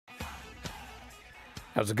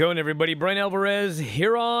How's it going, everybody? Brian Alvarez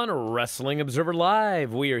here on Wrestling Observer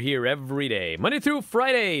Live. We are here every day, Monday through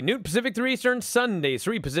Friday, noon Pacific, 3 Eastern, Sunday,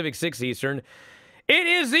 3 Pacific, 6 Eastern. It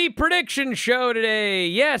is the prediction show today.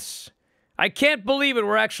 Yes, I can't believe it.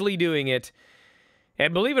 We're actually doing it.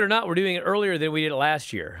 And believe it or not, we're doing it earlier than we did it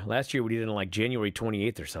last year. Last year, we did it on like January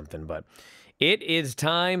 28th or something. But it is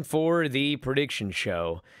time for the prediction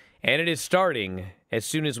show. And it is starting as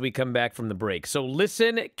soon as we come back from the break. So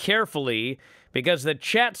listen carefully, because the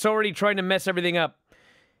chat's already trying to mess everything up.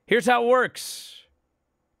 Here's how it works.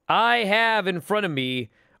 I have in front of me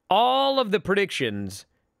all of the predictions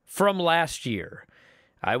from last year.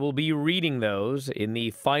 I will be reading those in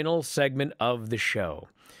the final segment of the show.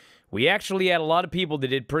 We actually had a lot of people that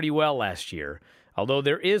did pretty well last year, although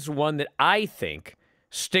there is one that I think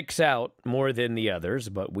sticks out more than the others,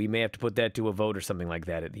 but we may have to put that to a vote or something like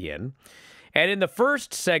that at the end. And in the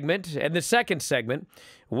first segment and the second segment,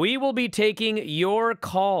 we will be taking your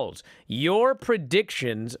calls, your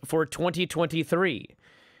predictions for 2023.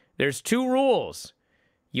 There's two rules.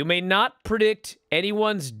 You may not predict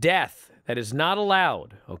anyone's death. That is not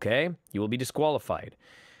allowed, okay? You will be disqualified.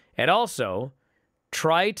 And also,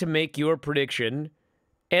 try to make your prediction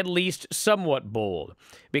at least somewhat bold.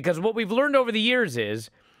 Because what we've learned over the years is,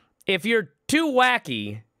 if you're too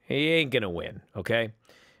wacky, you ain't going to win, okay?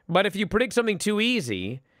 But if you predict something too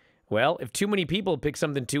easy, well, if too many people pick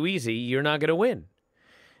something too easy, you're not going to win.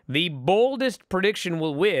 The boldest prediction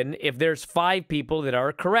will win if there's 5 people that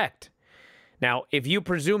are correct. Now, if you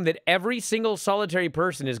presume that every single solitary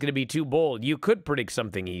person is going to be too bold, you could predict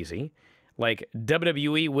something easy, like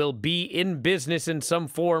WWE will be in business in some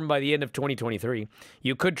form by the end of 2023.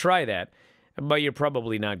 You could try that, but you're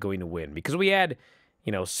probably not going to win, because we had,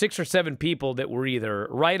 6 or 7 people that were either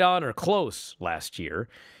right on or close last year.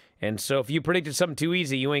 And so if you predicted something too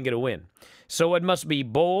easy, you ain't going to win. So it must be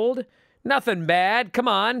bold, nothing bad, come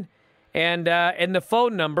on. And the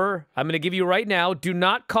phone number, I'm going to give you right now, do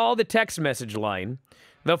not call the text message line.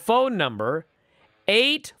 The phone number,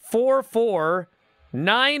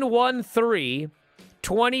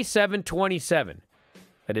 844-913-2727.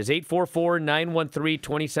 That is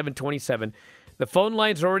 844-913-2727. The phone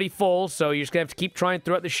lines are already full, so you're just going to have to keep trying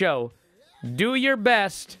throughout the show. Do your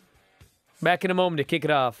best. Back in a moment to kick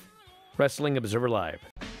it off. Wrestling Observer Live.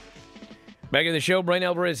 Back in the show, Brian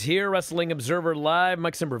Alvarez here, Wrestling Observer Live.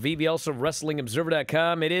 Mike Semper VV, also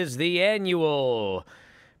WrestlingObserver.com. It is the annual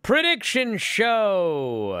prediction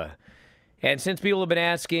show. And since people have been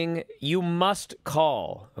asking, you must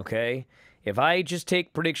call, okay? If I just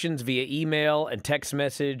take predictions via email and text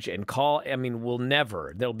message and call, we'll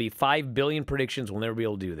never. There'll be 5 billion predictions. We'll never be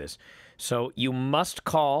able to do this. So you must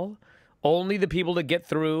call. Only the people that get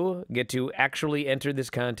through get to actually enter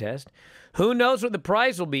this contest. Who knows what the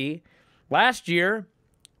prize will be? Last year,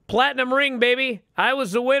 platinum ring, baby. I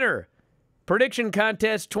was the winner. Prediction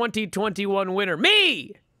contest 2021 winner.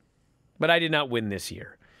 Me! But I did not win this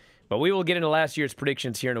year. But we will get into last year's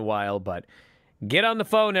predictions here in a while. But get on the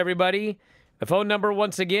phone, everybody. The phone number,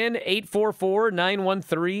 once again,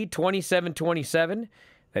 844-913-2727.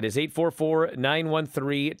 That is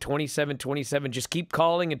 844-913-2727. Just keep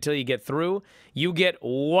calling until you get through. You get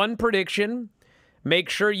one prediction. Make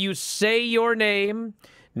sure you say your name.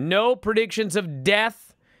 No predictions of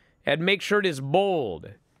death. And make sure it is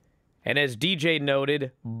bold. And as DJ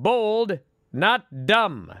noted, bold, not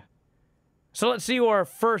dumb. So let's see who our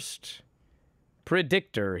first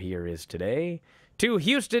predictor here is today. To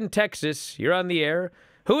Houston, Texas, you're on the air.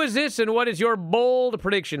 Who is this, and what is your bold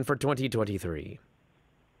prediction for 2023?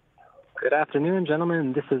 Good afternoon,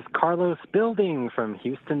 gentlemen. This is Carlos Building from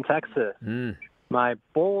Houston, Texas. My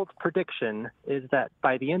bold prediction is that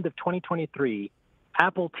by the end of 2023,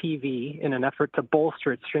 Apple TV, in an effort to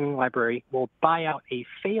bolster its streaming library, will buy out a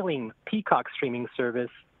failing Peacock streaming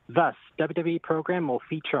service. Thus, WWE program will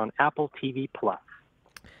feature on Apple TV+. I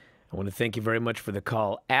want to thank you very much for the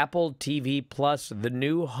call. Apple TV Plus, the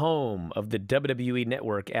new home of the WWE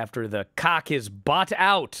Network after the cock is bought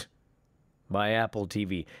out by Apple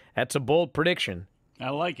TV. That's a bold prediction.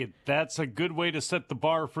 I like it. That's a good way to set the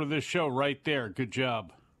bar for this show right there. Good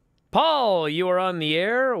job. Paul, you are on the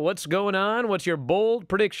air. What's going on? What's your bold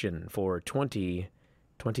prediction for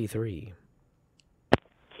 2023?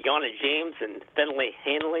 Kiana James and Finley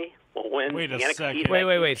Hanley will win. Wait a the NXT second.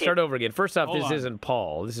 Wait. Start over again. First off, Hold this on. isn't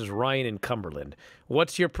Paul. This is Ryan in Cumberland.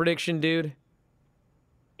 What's your prediction, dude?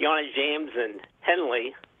 Kiana James and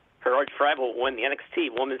Henley, her arch rival, will win the NXT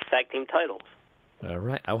Women's Tag Team titles. All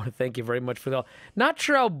right. I want to thank you very much for that. Not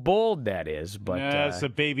sure how bold that is, but... That's a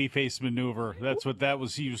babyface maneuver. That's what that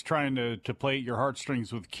was. He was trying to play at your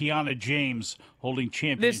heartstrings with Kiana James holding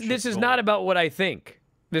championship This is gold. not about what I think.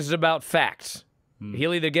 This is about facts.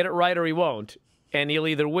 He'll either get it right or he won't, and he'll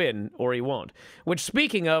either win or he won't. Which,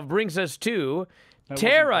 speaking of, brings us to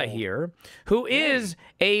Tara here, who is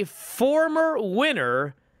a former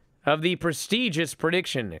winner of the prestigious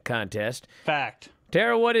prediction contest. Fact.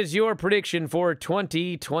 Tara, what is your prediction for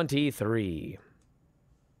 2023?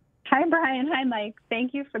 Hi, Brian. Hi, Mike.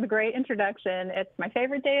 Thank you for the great introduction. It's my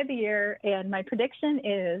favorite day of the year, and my prediction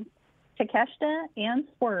is Takeshita and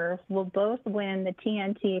Swerve will both win the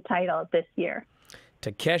TNT title this year.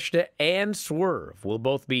 Takeshita and Swerve will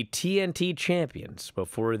both be TNT champions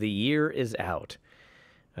before the year is out.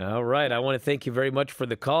 All right, I want to thank you very much for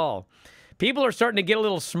the call. People are starting to get a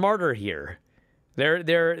little smarter here.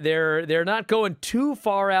 They're not going too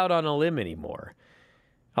far out on a limb anymore.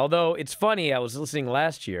 Although it's funny, I was listening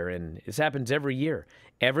last year, and this happens every year.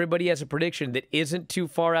 Everybody has a prediction that isn't too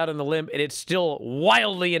far out on the limb, and it's still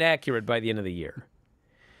wildly inaccurate by the end of the year.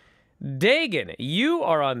 Dagan, you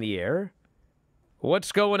are on the air.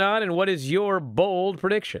 What's going on, and what is your bold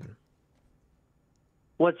prediction?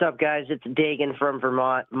 What's up, guys? It's Dagan from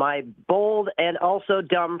Vermont. My bold and also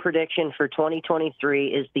dumb prediction for 2023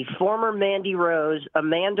 is the former Mandy Rose,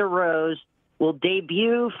 Amanda Rose, will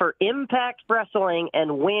debut for Impact Wrestling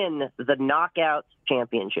and win the Knockouts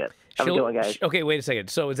Championship. How's it going, guys? Okay, wait a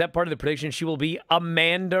second. So is that part of the prediction? She will be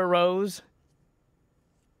Amanda Rose?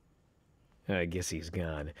 I guess he's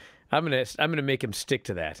gone. I'm gonna make him stick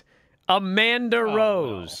to that. Amanda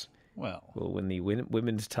Rose. Well. Will win the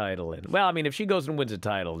women's title. Well, I mean, if she goes and wins a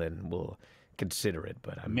title, then we'll consider it.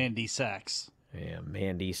 But Mandy Sachs. Yeah,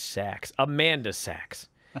 Mandy Sachs. Amanda Sachs.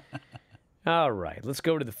 All right, let's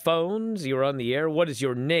go to the phones. You're on the air. What is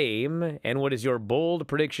your name, and what is your bold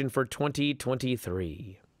prediction for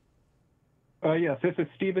 2023? Yes, this is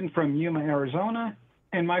Steven from Yuma, Arizona.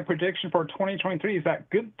 And my prediction for 2023 is that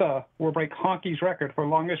Gunther will break Honky's record for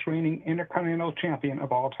longest reigning Intercontinental Champion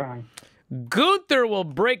of all time. Gunther will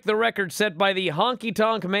break the record set by the Honky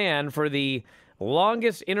Tonk Man for the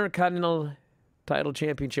longest Intercontinental title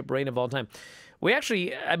championship reign of all time. We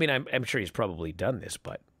actually, I mean, I'm sure he's probably done this,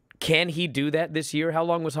 but can he do that this year? How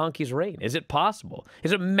long was Honky's reign? Is it possible?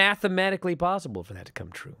 Is it mathematically possible for that to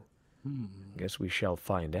come true? I guess we shall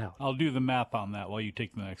find out. I'll do the math on that while you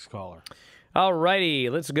take the next caller. All righty,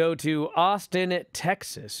 let's go to Austin,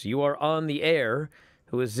 Texas. You are on the air.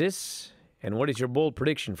 Who is this, and what is your bold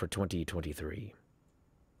prediction for 2023?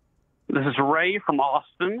 This is Ray from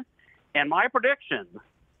Austin, and my prediction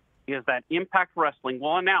is that Impact Wrestling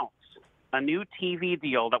will announce a new TV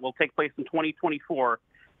deal that will take place in 2024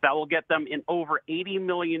 that will get them in over 80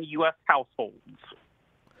 million U.S. households.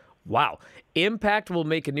 Wow. Impact will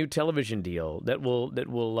make a new television deal that will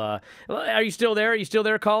are you still there? Are you still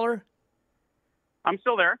there, caller? I'm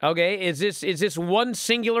still there. Okay. Is this one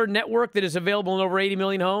singular network that is available in over 80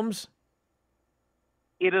 million homes?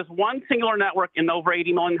 It is one singular network in over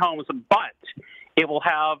 80 million homes, but it will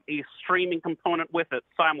have a streaming component with it,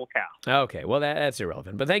 simulcast. Okay. Well, that's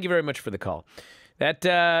irrelevant. But thank you very much for the call. That,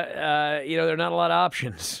 there are not a lot of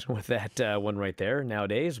options with that one right there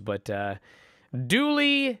nowadays, but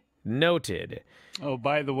duly noted. Oh,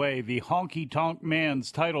 by the way, the Honky Tonk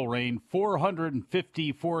Man's title reign,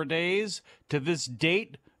 454 days. To this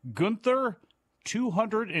date, Gunther,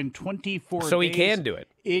 224 days. So he can do it.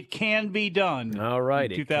 It can be done. All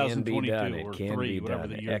right. 2022 It can be done. whatever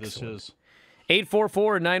the year Excellent. this is.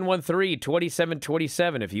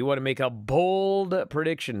 844-913-2727 if you want to make a bold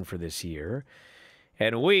prediction for this year.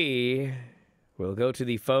 And we will go to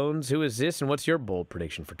the phones. Who is this, and what's your bold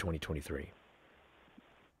prediction for 2023?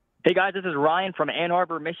 Hey, guys, this is Ryan from Ann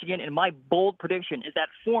Arbor, Michigan, and my bold prediction is that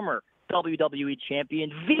former WWE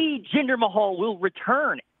champion V. Jinder Mahal will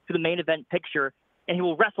return to the main event picture, and he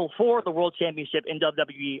will wrestle for the World Championship in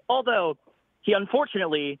WWE, although he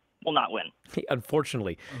unfortunately will not win.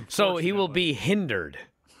 Unfortunately. So he will be hindered.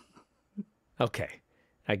 Okay,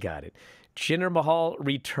 I got it. Jinder Mahal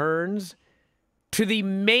returns to the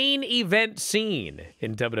main event scene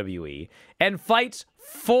in WWE and fights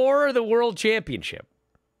for the World Championship.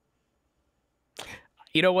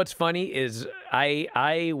 You know what's funny is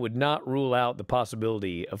I would not rule out the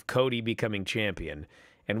possibility of Cody becoming champion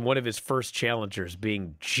and one of his first challengers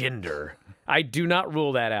being Jinder. I do not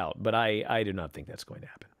rule that out, but I do not think that's going to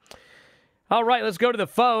happen. All right, let's go to the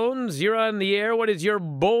phones. You're on the air. What is your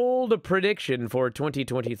bold prediction for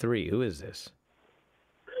 2023? Who is this?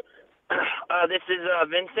 This is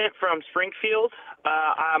Vincent from Springfield.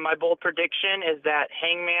 My bold prediction is that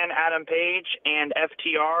Hangman Adam Page and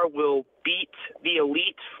FTR will beat the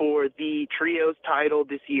Elite for the Trios title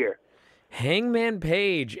this year. Hangman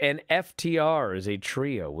Page and FTR as a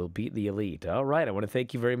trio will beat the Elite. All right, I want to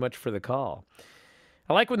thank you very much for the call.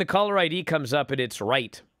 I like when the caller ID comes up and it's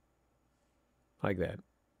right. like that.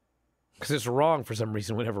 Because it's wrong for some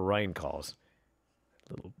reason whenever Ryan calls.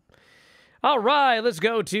 All right, let's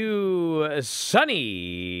go to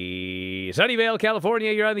Sunnyvale,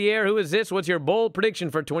 California. You're on the air. Who is this? What's your bold prediction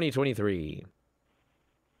for 2023?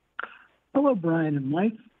 Hello, Brian and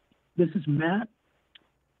Mike. This is Matt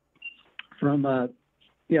from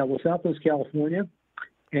Southwest California,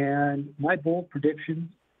 and my bold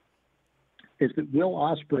prediction is that Will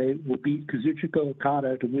Ospreay will beat Kazuchika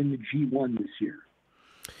Okada to win the G1 this year.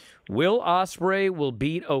 Will Ospreay will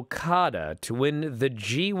beat Okada to win the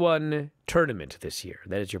G1 tournament this year.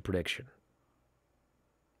 That is your prediction.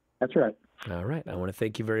 That's right. All right. I want to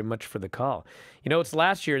thank you very much for the call. You know, it's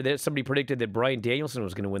last year that somebody predicted that Bryan Danielson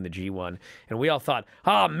was going to win the G1, and we all thought,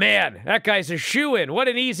 oh, man, that guy's a shoo-in. What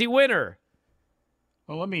an easy winner.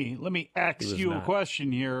 Well, let me ask you a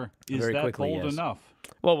question here. Is that bold enough?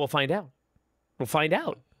 Well, we'll find out. We'll find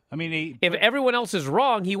out. I mean, if everyone else is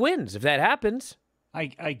wrong, he wins. If that happens. I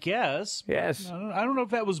guess. Yes. I don't know if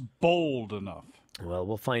that was bold enough. Well,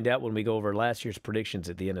 we'll find out when we go over last year's predictions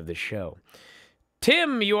at the end of this show.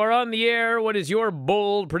 Tim, you are on the air. What is your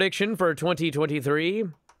bold prediction for 2023?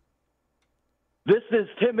 This is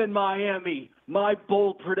Tim in Miami. My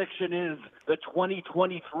bold prediction is the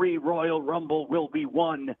 2023 Royal Rumble will be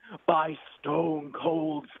won by Stone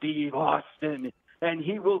Cold Steve Austin, and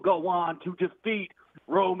he will go on to defeat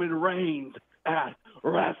Roman Reigns at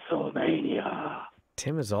WrestleMania.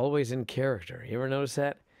 Tim is always in character. You ever notice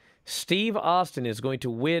that? Steve Austin is going to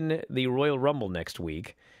win the Royal Rumble next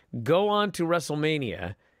week, go on to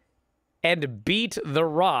WrestleMania, and beat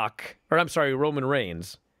Roman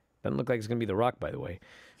Reigns. Doesn't look like it's going to be The Rock, by the way,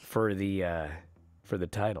 for the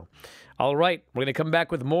title. All right, we're going to come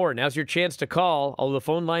back with more. Now's your chance to call, although the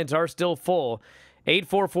phone lines are still full.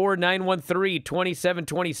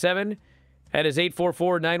 844-913-2727. That is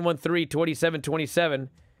 844-913-2727.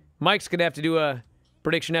 Mike's going to have to do a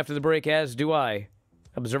prediction after the break, as do I.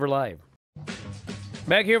 Observer Live.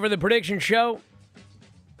 Back here for the prediction show.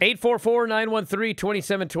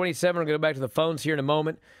 844-913-2727. We're going to go back to the phones here in a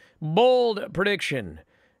moment. Bold prediction.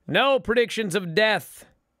 No predictions of death.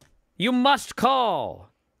 You must call.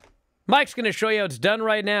 Mike's going to show you how it's done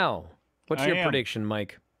right now. What's your prediction,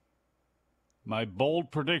 Mike? My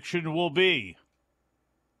bold prediction will be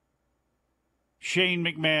Shane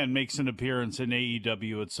McMahon makes an appearance in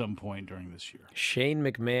AEW at some point during this year. Shane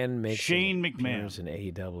McMahon makes an appearance in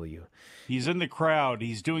AEW. He's in the crowd.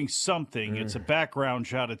 He's doing something. It's a background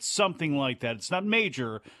shot. It's something like that. It's not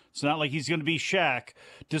major. It's not like he's going to be Shaq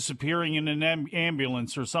disappearing in an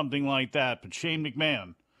ambulance or something like that. But Shane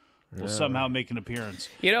McMahon will somehow make an appearance.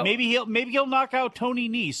 You know, maybe he'll knock out Tony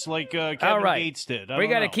Nese like Kevin Gates did. We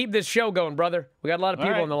got to keep this show going, brother. We got a lot of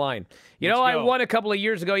people on the line. You know, I won a couple of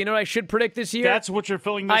years ago. You know what I should predict this year? That's what you're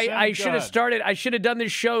filling this in? I should have started. I should have done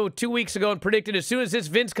this show 2 weeks ago and predicted as soon as this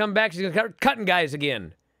Vince come back, he's going to start cutting guys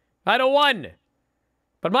again. I'd have won.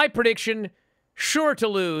 But my prediction, sure to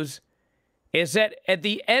lose, is that at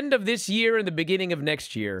the end of this year and the beginning of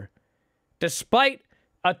next year, despite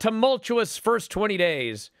a tumultuous first 20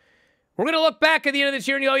 days, we're going to look back at the end of this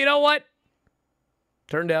year and go, you know what?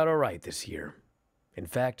 Turned out all right this year. In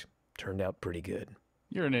fact, turned out pretty good.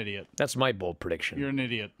 You're an idiot. That's my bold prediction. You're an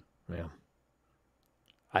idiot. Yeah.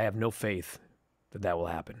 I have no faith that that will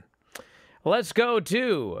happen. Let's go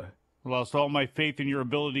to... Lost all my faith in your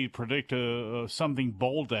ability to predict something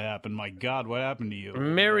bold to happen. My God, what happened to you?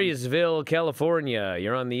 Marysville, California.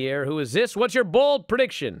 You're on the air. Who is this? What's your bold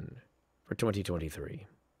prediction for 2023?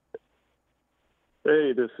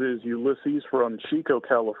 Hey, this is Ulysses from Chico,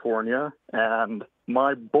 California, and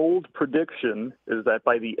my bold prediction is that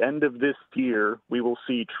by the end of this year, we will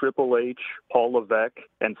see Triple H, Paul Levesque,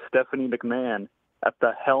 and Stephanie McMahon at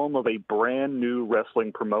the helm of a brand new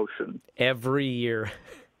wrestling promotion. Every year.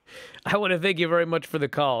 I want to thank you very much for the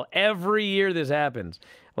call. Every year this happens.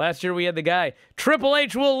 Last year we had the guy, Triple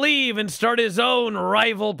H will leave and start his own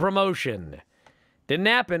rival promotion. Didn't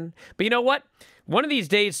happen. But you know what? One of these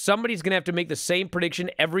days, somebody's going to have to make the same prediction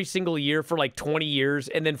every single year for like 20 years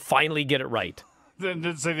and then finally get it right.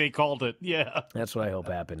 Then say they called it. Yeah. That's what I hope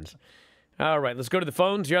happens. All right, let's go to the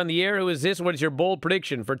phones. You're on the air. Who is this? What is your bold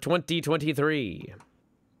prediction for 2023?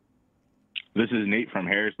 This is Nate from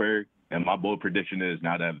Harrisburg, and my bold prediction is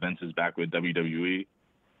now that Vince is back with WWE,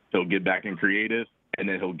 he'll get back in creative, and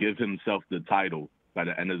then he'll give himself the title by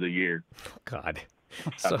the end of the year. Oh, God.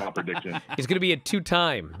 That's my prediction. He's going to be a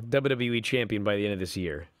two-time WWE champion by the end of this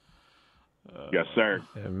year. Yes, sir.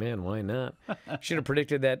 Man, why not? Should have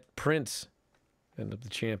predicted that Prince end up the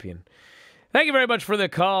champion. Thank you very much for the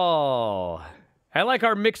call. I like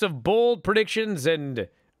our mix of bold predictions and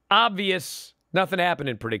obvious nothing happened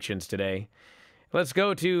in predictions today. Let's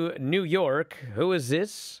go to New York. Who is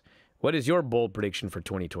this? What is your bold prediction for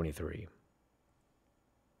 2023?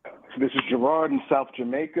 This is Gerard in South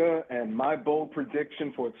Jamaica, and my bold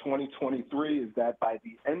prediction for 2023 is that by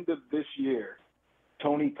the end of this year,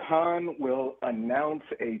 Tony Khan will announce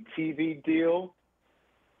a TV deal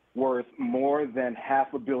worth more than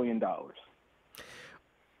 $500 million.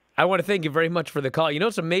 I want to thank you very much for the call. You know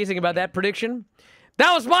what's amazing about that prediction?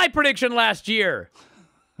 That was my prediction last year,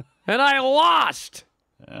 and I lost.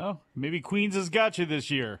 Well, maybe Queens has got you this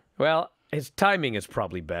year. Well, his timing is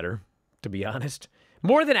probably better, to be honest.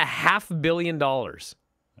 More than $500 million.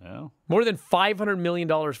 Well, more than $500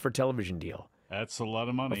 million for a television deal. That's a lot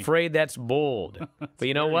of money. Afraid that's bold. But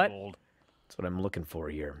you know what? Bold. That's what I'm looking for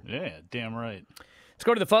here. Yeah, damn right. Let's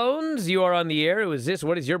go to the phones. You are on the air. Who is this?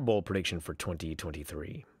 What is your bold prediction for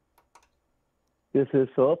 2023? This is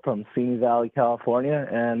Philip from Simi Valley, California,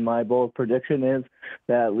 and my bold prediction is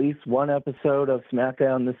that at least one episode of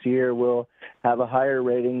SmackDown this year will have a higher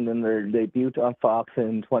rating than their debut on Fox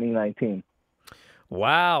in 2019.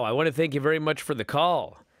 Wow, I want to thank you very much for the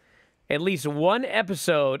call. At least one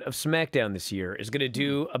episode of SmackDown this year is going to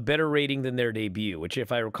do a better rating than their debut, which,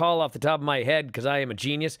 if I recall off the top of my head, because I am a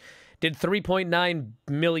genius, did 3.9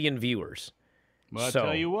 million viewers. Well, I'll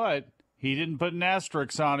tell you what, he didn't put an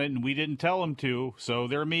asterisk on it, and we didn't tell him to, so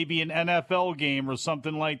there may be an NFL game or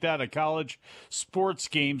something like that, a college sports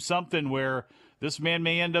game, something where this man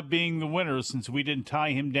may end up being the winner since we didn't tie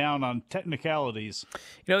him down on technicalities.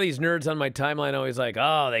 You know, these nerds on my timeline always like,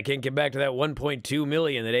 oh, they can't get back to that 1.2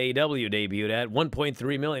 million that AEW debuted at,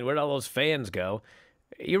 1.3 million. Where'd all those fans go?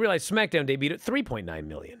 You realize SmackDown debuted at 3.9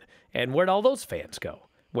 million. And where'd all those fans go?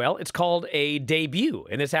 Well, it's called a debut,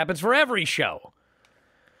 and this happens for every show.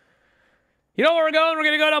 You know where we're going? We're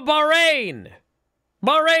going to go to Bahrain.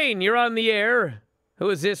 Bahrain, you're on the air. Who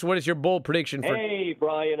is this? What is your bold prediction for... Hey,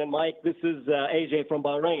 Brian and Mike. This is AJ from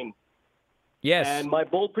Bahrain. Yes. And my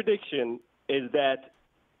bold prediction is that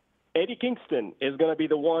Eddie Kingston is going to be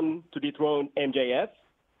the one to dethrone MJF,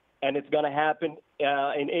 and it's going to happen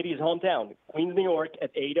in Eddie's hometown, Queens, New York,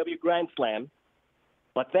 at AEW Grand Slam.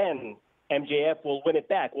 But then MJF will win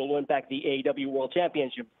back the AEW World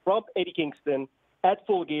Championship from Eddie Kingston at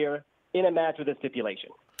Full Gear in a match with a stipulation.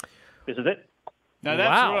 This is it. Now,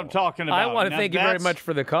 that's what I'm talking about. I want to thank you very much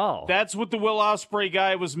for the call. That's what the Will Ospreay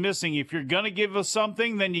guy was missing. If you're going to give us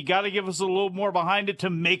something, then you got to give us a little more behind it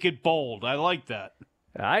to make it bold. I like that.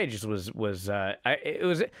 I just it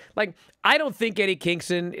was like, I don't think Eddie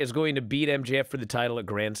Kingston is going to beat MJF for the title at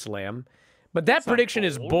Grand Slam, but that prediction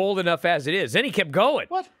is bold enough as it is. Then he kept going.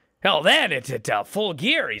 What? Hell, then it's at Full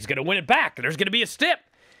Gear. He's going to win it back. There's going to be a stip.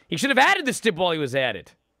 He should have added the stip while he was at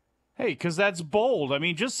it. Hey, because that's bold. I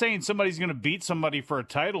mean, just saying somebody's going to beat somebody for a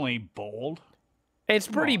title ain't bold. It's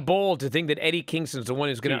pretty bold to think that Eddie Kingston's the one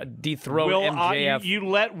who's going to dethrone MJF. You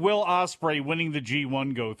let Will Ospreay winning the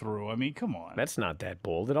G1 go through. I mean, come on. That's not that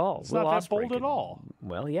bold at all. It's not that bold at all.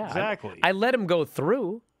 Well, yeah. Exactly. I let him go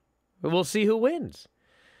through. But we'll see who wins.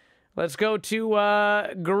 Let's go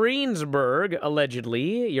to Greensburg,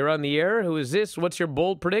 allegedly. You're on the air. Who is this? What's your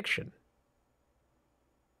bold prediction?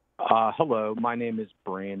 Hello, my name is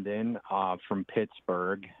Brandon from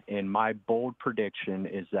Pittsburgh, and my bold prediction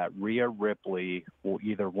is that Rhea Ripley will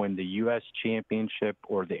either win the U.S. Championship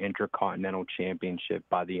or the Intercontinental Championship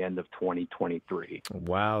by the end of 2023.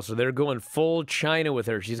 Wow, so they're going full China with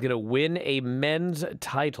her. She's going to win a men's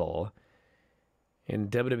title in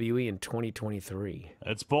WWE in 2023.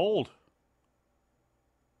 That's bold.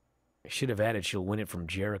 I should have added she'll win it from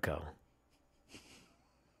Jericho.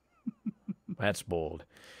 That's bold.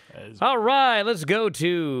 All right, let's go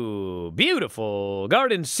to beautiful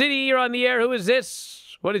Garden City. You're on the air. Who is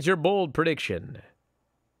this? What is your bold prediction?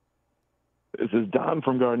 This is Don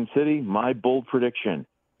from Garden City. My bold prediction,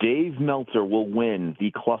 Dave Meltzer will win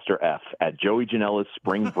the Cluster F at Joey Janela's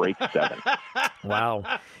Spring Break 7. Wow.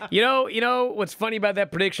 You know what's funny about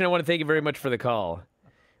that prediction? I want to thank you very much for the call.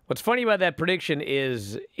 What's funny about that prediction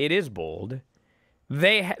is it is bold.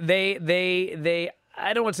 They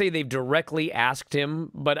I don't want to say they've directly asked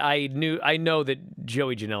him, but I know that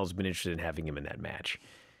Joey Janela's been interested in having him in that match.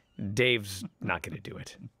 Dave's not going to do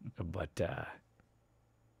it. But,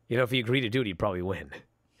 if he agreed to do it, he'd probably win.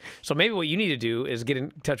 So maybe what you need to do is get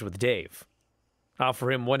in touch with Dave.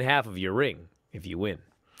 Offer him one half of your ring if you win.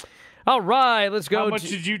 All right, let's go. How much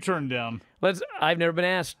did you turn down? I've never been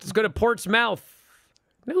asked. Let's go to Portsmouth.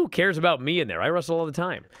 Who cares about me in there? I wrestle all the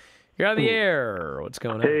time. You're on the air. What's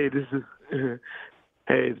going on? Hey,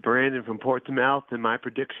 Hey, it's Brandon from Portsmouth, and my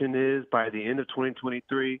prediction is by the end of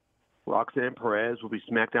 2023, Roxanne Perez will be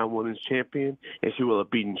SmackDown Women's Champion, and she will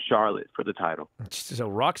have beaten Charlotte for the title. So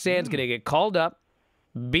Roxanne's going to get called up,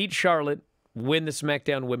 beat Charlotte win the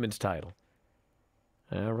SmackDown Women's title.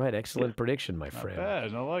 All right, excellent prediction, my friend.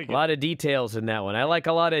 Bad. I like A lot of details in that one. I like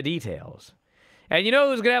a lot of details. And you know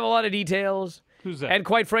who's going to have a lot of details? Who's that? And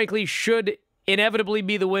quite frankly, should inevitably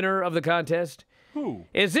be the winner of the contest? Who?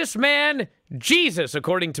 Is this man Jesus,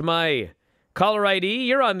 according to my caller ID?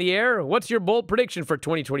 You're on the air. What's your bold prediction for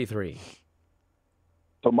 2023?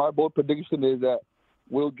 So my bold prediction is that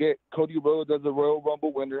we'll get Cody Rhodes as the Royal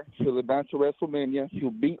Rumble winner. He'll advance to WrestleMania.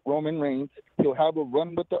 He'll beat Roman Reigns. He'll have a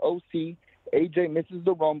run with the OC. AJ misses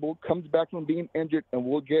the Rumble, comes back from being injured, and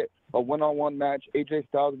we'll get a one-on-one match, AJ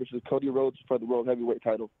Styles versus Cody Rhodes for the World Heavyweight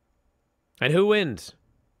title. And who wins?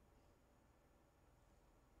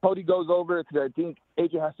 Cody goes over because I think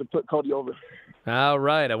AJ has to put Cody over. All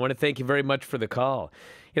right. I want to thank you very much for the call.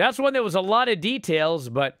 Yeah, that's one that was a lot of details,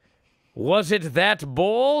 but was it that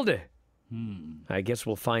bold? I guess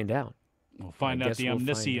we'll find out. We'll find out the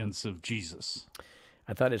omniscience of Jesus.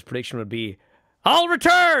 I thought his prediction would be, I'll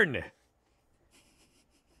return!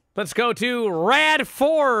 Let's go to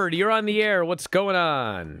Radford. You're on the air. What's going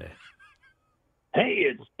on? Hey,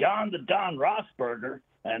 it's Don the Don Rossberger,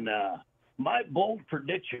 and my bold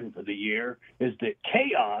prediction for the year is that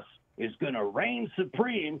chaos is going to reign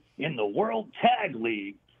supreme in the World Tag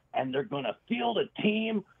League, and they're going to field a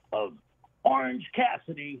team of Orange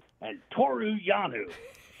Cassidy and Toru Yano.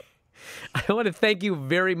 I want to thank you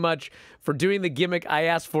very much for doing the gimmick I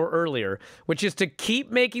asked for earlier, which is to keep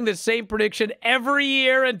making the same prediction every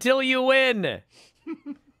year until you win.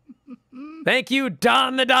 Thank you,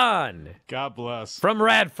 Don the Don. God bless. From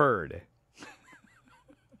Radford.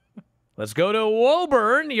 Let's go to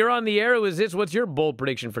Woburn. You're on the air. Who is this? What's your bold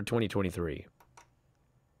prediction for 2023?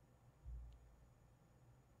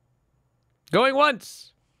 Going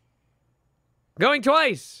once. Going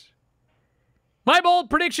twice. My bold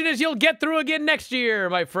prediction is you'll get through again next year,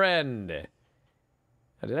 my friend.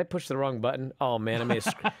 Did I push the wrong button? Oh, man,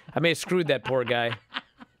 I may have screwed that poor guy.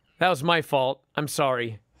 That was my fault. I'm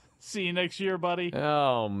sorry. See you next year, buddy.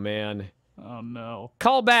 Oh, man. Oh, no.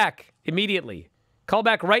 Call back immediately. Call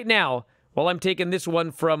back right now while I'm taking this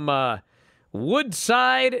one from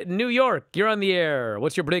Woodside, New York. You're on the air.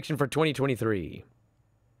 What's your prediction for 2023?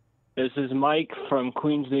 This is Mike from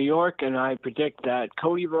Queens, New York, and I predict that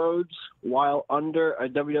Cody Rhodes, while under a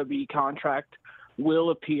WWE contract, will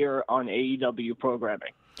appear on AEW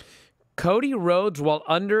programming. Cody Rhodes, while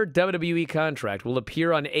under WWE contract, will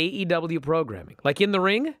appear on AEW programming. Like in the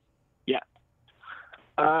ring? Yeah.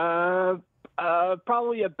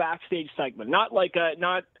 Probably a backstage segment. Not like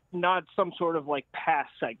not some sort of like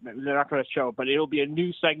past segment. They're not going to show, but it'll be a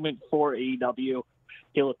new segment for AEW.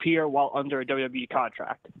 He'll appear while under a WWE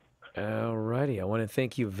contract. All righty. I want to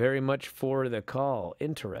thank you very much for the call.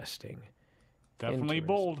 Interesting. Definitely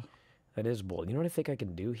bold. That is bold. You know what I think I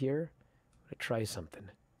can do here? I'm going to try something.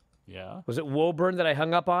 Yeah? Was it Woburn that I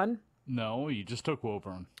hung up on? No, you just took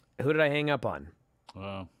Woburn. Who did I hang up on?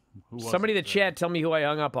 Who was Somebody in it? the chat, tell me who I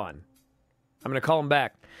hung up on. I'm going to call him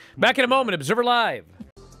back. Back in a moment, Observer Live.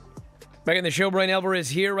 Back in the show, Brian Alvarez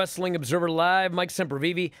here, Wrestling Observer Live. Mike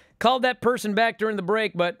Sempervive called that person back during the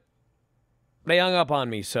break, but they hung up on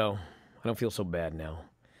me, so I don't feel so bad now.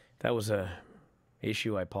 If that was a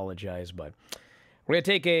issue, I apologize, but we're going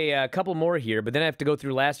to take a couple more here, but then I have to go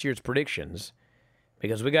through last year's predictions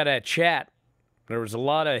because we got to chat. There was a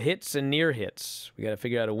lot of hits and near hits. We got to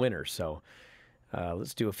figure out a winner, so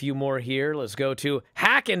let's do a few more here. Let's go to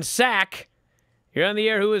Hack and Sack. You're on the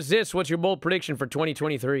air. Who is this? What's your bold prediction for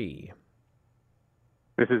 2023?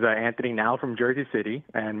 This is Anthony Now from Jersey City,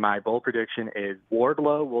 and my bold prediction is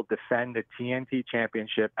Wardlow will defend the TNT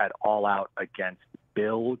Championship at All Out against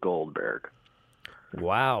Bill Goldberg.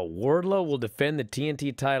 Wow, Wardlow will defend the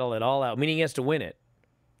TNT title at All Out, meaning he has to win it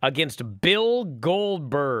against Bill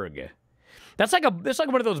Goldberg. That's like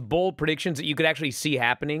one of those bold predictions that you could actually see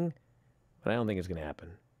happening, but I don't think it's going to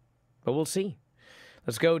happen. But we'll see.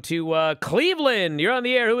 Let's go to Cleveland. You're on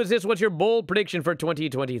the air. Who is this? What's your bold prediction for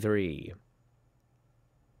 2023?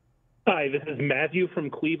 Hi, this is Matthew from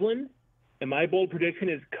Cleveland, and my bold prediction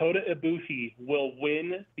is Kota Ibushi will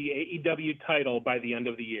win the AEW title by the end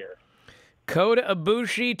of the year. Kota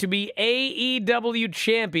Ibushi to be AEW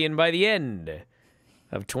champion by the end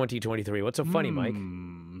of 2023. What's so funny, Mike?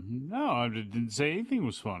 No, I didn't say anything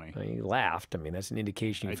was funny. You laughed. I mean, that's an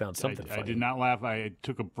indication you found something funny. I did not laugh. I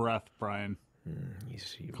took a breath, Brian.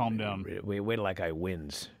 Calm down. Wait till that guy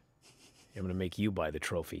wins. I'm going to make you buy the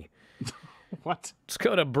trophy. What? Let's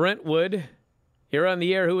go to Brentwood. You're on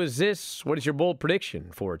the air. Who is this? What is your bold prediction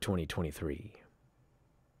for 2023?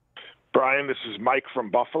 Brian, this is Mike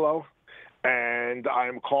from Buffalo, and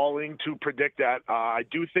I'm calling to predict that I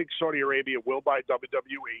do think Saudi Arabia will buy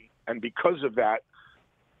WWE, and because of that,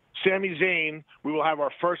 Sami Zayn, we will have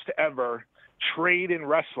our first ever trade in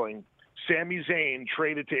wrestling. Sami Zayn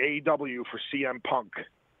traded to AEW for CM Punk.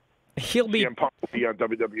 CM Punk will be on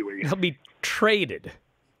WWE. He'll be traded.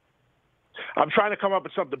 I'm trying to come up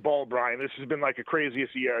with something bold, Brian. This has been like the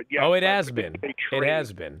craziest year. Yes, Oh, it has been. It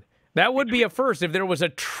has been. That would be a first if there was a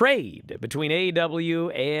trade between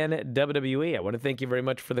AEW and WWE. I want to thank you very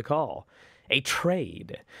much for the call. A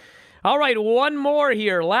trade. All right, one more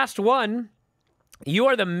here. Last one. You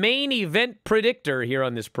are the main event predictor here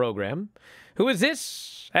on this program. Who is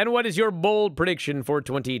this, and what is your bold prediction for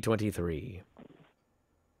 2023?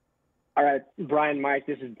 All right, Brian, Mike,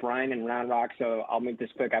 this is Brian in Round Rock, so I'll make this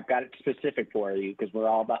quick. I've got it specific for you because we're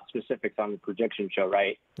all about specifics on the prediction show,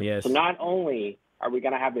 right? Yes. So not only are we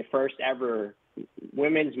going to have the first ever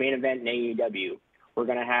women's main event in AEW, we're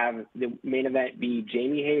going to have the main event be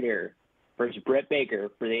Jamie Hayter versus Britt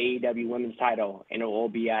Baker for the AEW women's title, and it will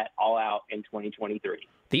be at All Out in 2023.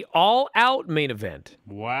 The All Out main event.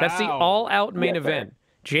 Wow. That's the All Out main Yes, sir. event.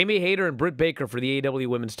 Jamie Hayter and Britt Baker for the AEW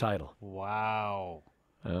women's title. Wow.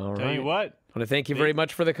 All Tell right. you what. I want to thank you very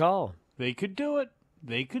much for the call. They could do it.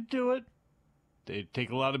 They could do it. They'd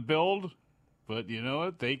take a lot of build, but you know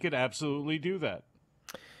what? They could absolutely do that.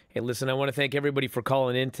 Hey, listen, I want to thank everybody for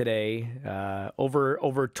calling in today.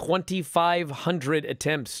 Over 2,500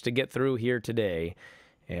 attempts to get through here today,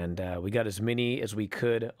 and we got as many as we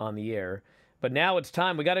could on the air. But now it's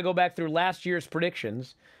time. We got to go back through last year's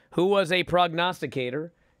predictions. Who was a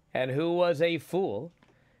prognosticator and who was a fool?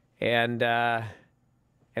 And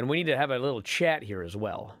we need to have a little chat here as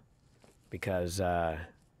well, because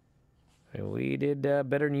we did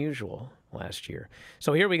better than usual last year.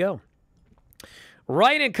 So here we go.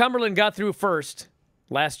 Ryan in Cumberland got through first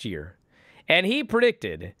last year, and he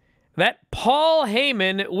predicted that Paul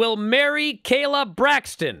Heyman will marry Kayla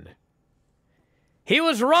Braxton. He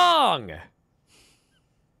was wrong.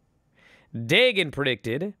 Dagan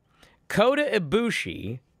predicted Kota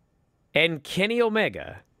Ibushi and Kenny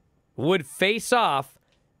Omega would face off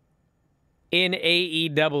in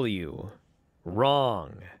AEW.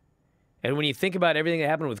 Wrong. And when you think about everything that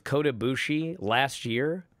happened with Kota Ibushi last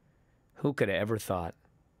year, who could have ever thought?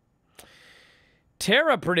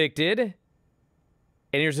 Tara predicted, and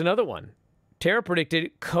here's another one. Tara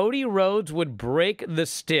predicted Cody Rhodes would break the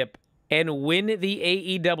stip and win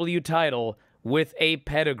the AEW title with a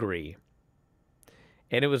pedigree.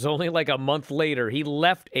 And it was only like a month later, he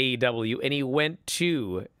left AEW and he went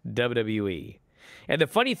to WWE. And the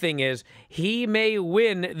funny thing is, he may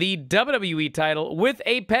win the WWE title with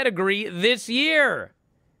a pedigree this year.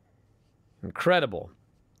 Incredible.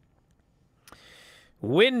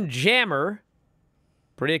 Windjammer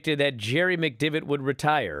predicted that Jerry McDivitt would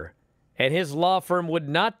retire and his law firm would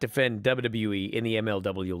not defend WWE in the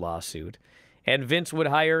MLW lawsuit, and Vince would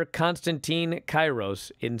hire Konstantin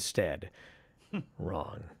Kairos instead.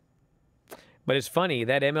 Wrong. But it's funny,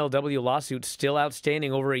 that MLW lawsuit's still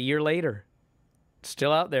outstanding over a year later. It's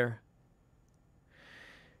still out there.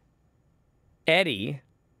 Eddie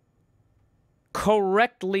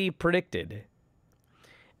correctly predicted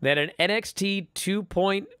that an NXT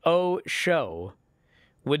 2.0 show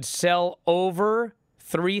would sell over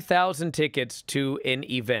 3,000 tickets to an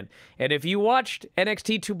event. And if you watched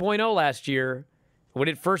NXT 2.0 last year, when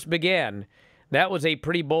it first began, that was a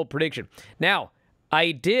pretty bold prediction. Now,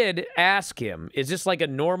 I did ask him, is this like a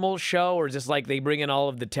normal show, or is this like they bring in all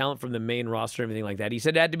of the talent from the main roster and everything like that? He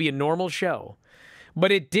said it had to be a normal show.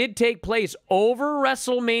 But it did take place over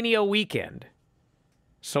WrestleMania weekend.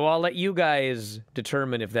 So I'll let you guys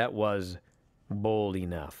determine if that was bold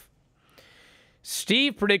enough.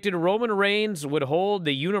 Steve predicted Roman Reigns would hold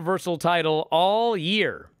the Universal title all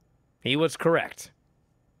year. He was correct.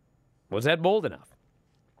 Was that bold enough?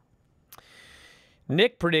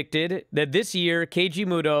 Nick predicted that this year Keiji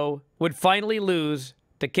Muto would finally lose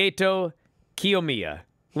to Kaito Kiyomiya,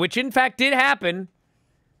 which in fact did happen.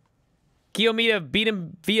 Kiyomiya beat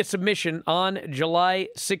him via submission on July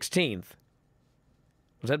 16th.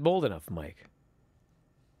 Was that bold enough, Mike?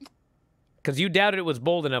 Because you doubted it was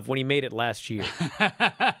bold enough when he made it last year.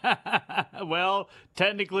 Well,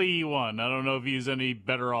 technically he won. I don't know if he's any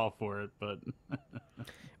better off for it, but...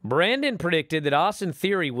 Brandon predicted that Austin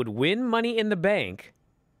Theory would win Money in the Bank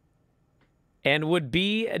and would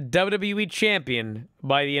be a WWE champion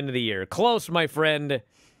by the end of the year. Close, my friend,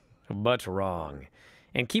 but wrong.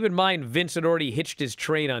 And keep in mind, Vince had already hitched his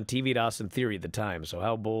train on TV to Austin Theory at the time, so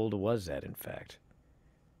how bold was that, in fact?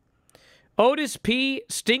 Otis P.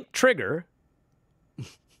 Stink Trigger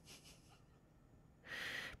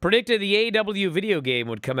predicted the AEW video game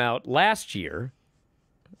would come out last year.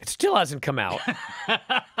 It still hasn't come out.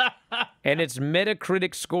 and its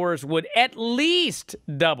Metacritic scores would at least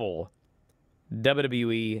double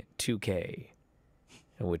WWE 2K,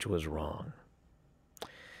 which was wrong.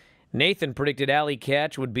 Nathan predicted Alley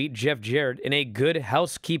Catch would beat Jeff Jarrett in a Good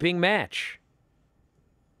Housekeeping match.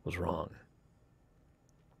 Was wrong.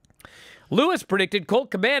 Lewis predicted Colt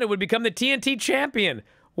Cabana would become the TNT champion.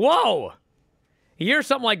 Whoa! You hear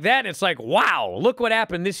something like that, and it's like, wow, look what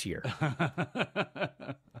happened this year.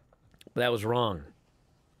 That was wrong.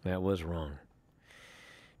 That was wrong.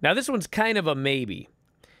 Now, this one's kind of a maybe.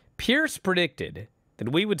 Pierce predicted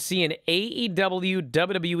that we would see an AEW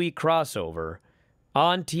WWE crossover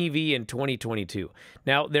on TV in 2022.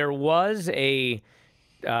 Now, there was a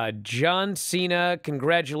John Cena,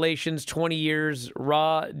 congratulations, 20 years,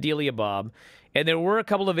 Raw, Delia Bob. And there were a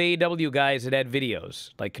couple of AEW guys that had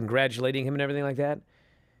videos, like congratulating him and everything like that.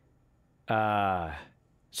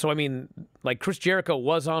 So, I mean, like Chris Jericho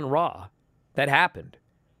was on Raw. That happened.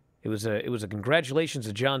 It was a congratulations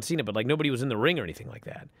to John Cena, but like nobody was in the ring or anything like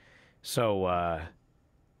that. So,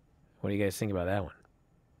 what do you guys think about that one?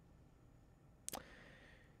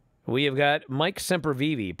 We have got Mike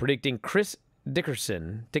Sempervive predicting Chris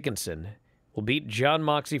Dickinson will beat John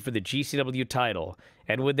Moxley for the GCW title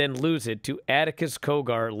and would then lose it to Atticus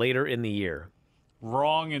Cogar later in the year.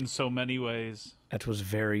 Wrong in so many ways. That was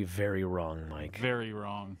very, very wrong, Mike. Very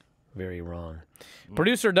wrong. Very wrong.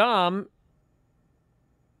 Producer Dom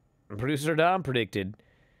predicted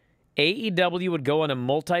AEW would go on a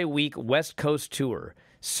multi-week West Coast tour,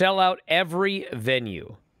 sell out every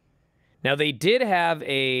venue. Now, they did have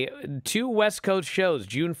 2 West Coast shows,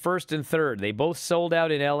 June 1st and 3rd. They both sold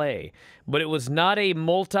out in L.A., but it was not a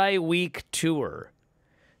multi-week tour.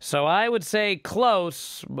 So I would say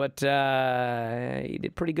close, but you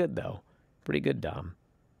did pretty good, though. Pretty good, Dom.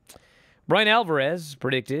 Brian Alvarez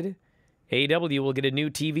predicted AEW will get a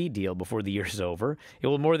new TV deal before the year's over. It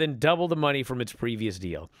will more than double the money from its previous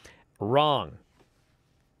deal. Wrong.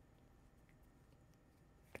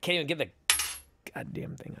 I can't even get the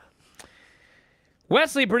goddamn thing up.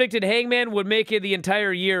 Wesley predicted Hangman would make it the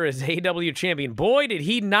entire year as AEW champion. Boy, did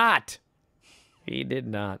he not. He did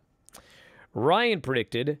not. Ryan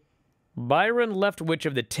predicted Byron Leftwich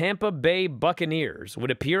of the Tampa Bay Buccaneers would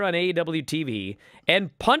appear on AEW TV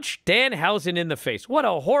and punch Danhausen in the face. What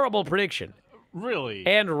a horrible prediction. Really?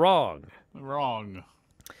 And wrong. Wrong.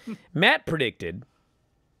 Matt predicted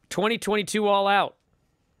 2022 All Out.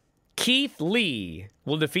 Keith Lee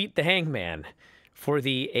will defeat the Hangman for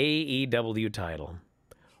the AEW title.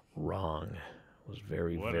 Wrong. It was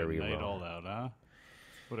very, very wrong. What a night all out, huh?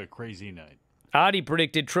 What a crazy night. Adi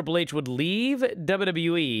predicted Triple H would leave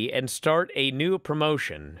WWE and start a new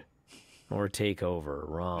promotion or take over.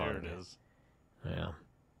 Wrong. There it is. Yeah.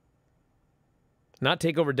 Not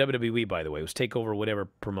take over WWE, by the way. It was take over whatever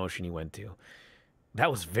promotion he went to.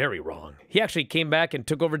 That was very wrong. He actually came back and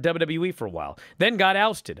took over WWE for a while. Then got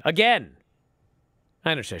ousted. Again.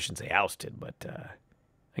 I understand I shouldn't say ousted, but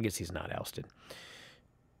I guess he's not ousted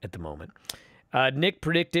at the moment. Nick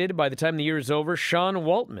predicted by the time the year is over, Sean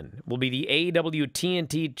Waltman will be the AEW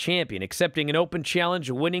TNT champion, accepting an open challenge,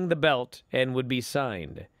 winning the belt, and would be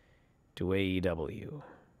signed to AEW.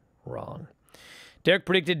 Wrong. Derek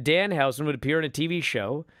predicted Danhausen would appear in a TV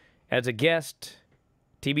show as a guest,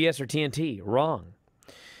 TBS or TNT. Wrong.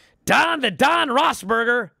 Don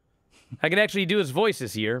Rosberger, I could actually do his voice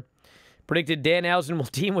this year, predicted Danhausen will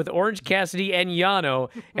team with Orange Cassidy and Yano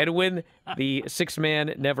and win the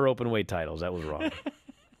 6-man never open weight titles. That was wrong.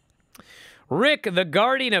 Rick, the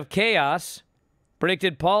Guardian of Chaos,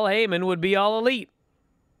 predicted Paul Heyman would be All Elite.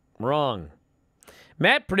 Wrong.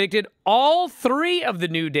 Matt predicted all 3 of the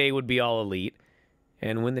New Day would be All Elite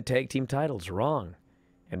and win the tag team titles. Wrong.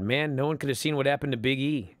 And man, no one could have seen what happened to Big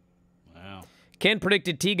E. Wow. Ken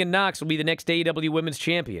predicted Tegan Knox will be the next AEW Women's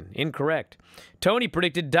Champion. Incorrect. Tony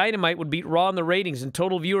predicted Dynamite would beat Raw in the ratings and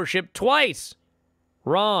total viewership twice.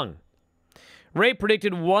 Wrong. Ray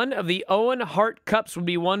predicted one of the Owen Hart Cups would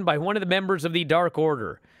be won by one of the members of the Dark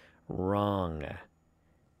Order. Wrong.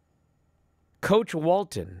 Coach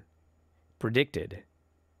Walton predicted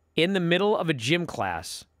in the middle of a gym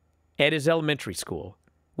class at his elementary school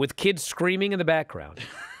with kids screaming in the background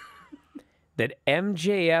that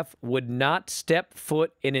MJF would not step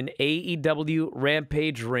foot in an AEW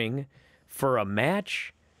Rampage ring for a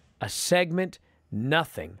match, a segment,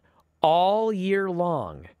 nothing, all year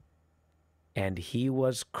long. And he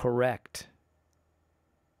was correct.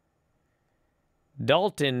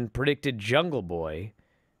 Dalton predicted Jungle Boy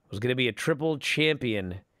was going to be a triple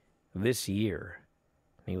champion this year.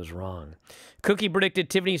 He was wrong. Cookie predicted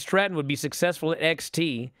Tiffany Stratton would be successful at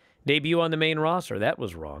NXT, debut on the main roster. That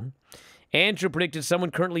was wrong. Andrew predicted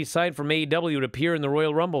someone currently signed from AEW would appear in the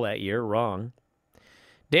Royal Rumble that year. Wrong.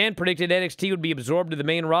 Dan predicted NXT would be absorbed to the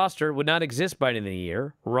main roster, would not exist by the end of the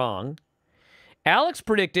year. Wrong. Alex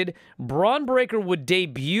predicted Braun Breaker would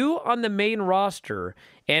debut on the main roster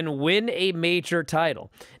and win a major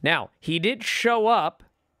title. Now, he did show up,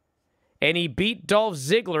 and he beat Dolph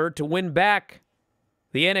Ziggler to win back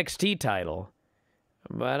the NXT title.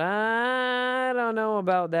 But I don't know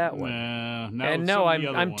about that one. And no,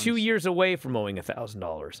 I'm 2 years away from owing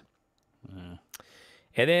 $1,000.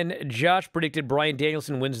 And then Josh predicted Bryan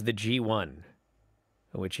Danielson wins the G1,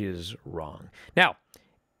 which is wrong. Now,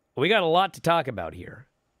 we got a lot to talk about here.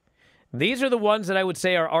 These are the ones that I would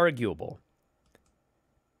say are arguable.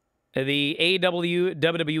 The AEW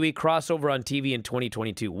WWE crossover on TV in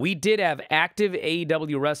 2022. We did have active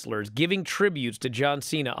AEW wrestlers giving tributes to John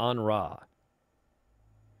Cena on Raw.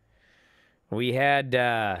 We had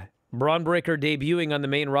Braun Breaker debuting on the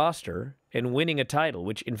main roster and winning a title,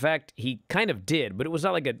 which, in fact, he kind of did, but it was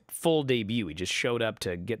not like a full debut. He just showed up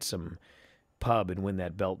to get some pub and win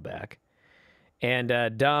that belt back.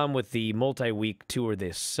 And Dom with the multi-week tour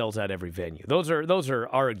that sells out every venue. Those are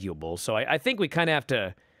arguable, so I think we kind of have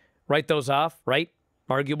to write those off, right?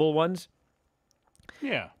 Arguable ones?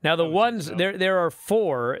 Yeah. Now, the ones, there are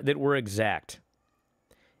 4 that were exact.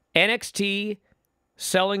 NXT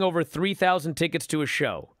selling over 3,000 tickets to a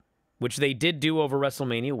show, which they did do over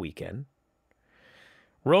WrestleMania weekend.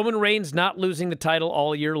 Roman Reigns not losing the title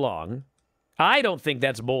all year long. I don't think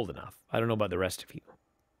that's bold enough. I don't know about the rest of you.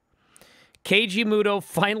 Keiji Muto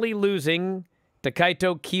finally losing to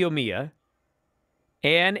Kaito Kiyomiya.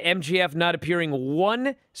 And MJF not appearing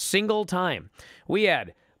one single time. We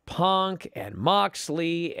had Punk and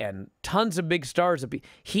Moxley and tons of big stars.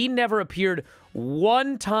 He never appeared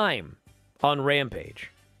one time on Rampage.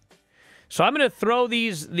 So I'm going to throw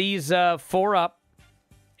these 4 up,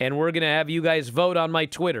 and we're going to have you guys vote on my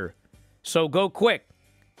Twitter. So go quick.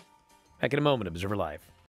 Back in a moment, Observer Live.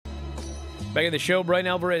 Back at the show, Brian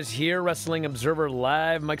Alvarez here, Wrestling Observer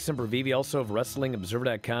Live. Mike Sempervive, also of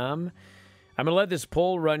WrestlingObserver.com. I'm going to let this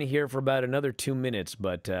poll run here for about another 2 minutes,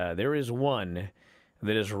 but there is one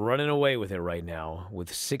that is running away with it right now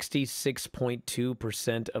with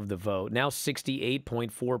 66.2% of the vote, now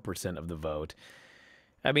 68.4% of the vote.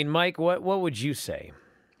 I mean, Mike, what would you say?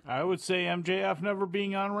 I would say MJF never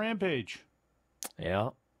being on Rampage. Yeah.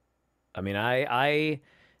 I mean, I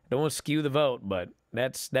don't want to skew the vote, but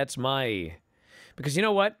that's my... Because you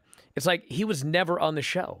know what? It's like he was never on the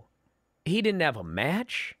show. He didn't have a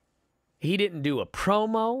match. He didn't do a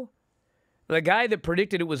promo. The guy that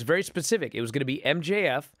predicted it was very specific. It was going to be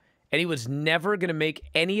MJF, and he was never going to make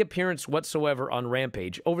any appearance whatsoever on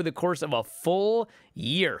Rampage over the course of a full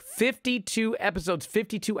year. 52 episodes,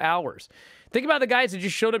 52 hours. Think about the guys that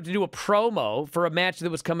just showed up to do a promo for a match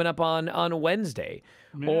that was coming up on Wednesday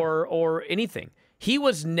or anything. He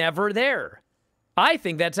was never there. I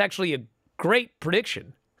think that's actually a great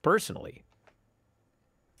prediction, personally.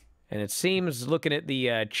 And it seems, looking at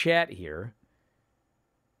the chat here,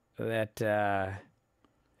 that a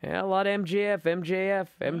lot of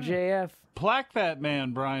MJF. Plaque that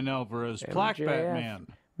man, Brian Alvarez. Plaque that man.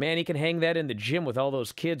 Man, he can hang that in the gym with all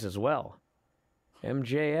those kids as well.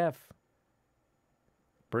 MJF.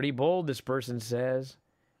 Pretty bold, this person says.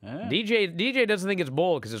 Yeah. DJ doesn't think it's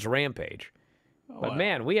bold because it's Rampage. But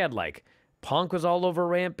man, we had like Punk was all over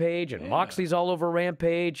Rampage, and Moxley's all over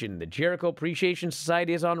Rampage, and the Jericho Appreciation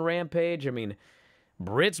Society is on Rampage. I mean,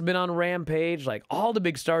 Britt's been on Rampage. Like, all the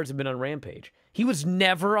big stars have been on Rampage. He was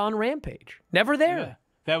never on Rampage. Never there. Yeah.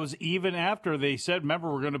 That was even after they said,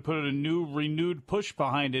 remember, we're going to put a new, renewed push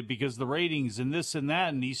behind it because the ratings and this and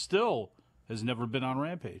that, and he still has never been on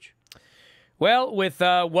Rampage. Well, with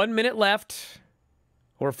 1 minute left,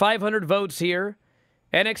 or 500 votes here,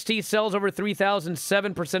 NXT sells over 3,000,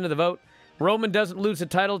 7% of the vote. Roman doesn't lose the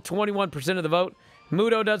title, 21% of the vote.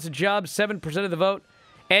 Muto does the job, 7% of the vote.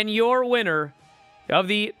 And your winner of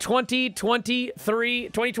the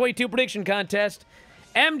 2022 prediction contest,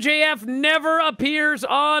 MJF never appears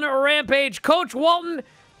on Rampage. Coach Walton,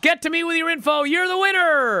 get to me with your info. You're the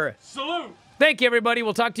winner. Salute. Thank you, everybody.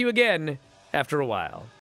 We'll talk to you again after a while.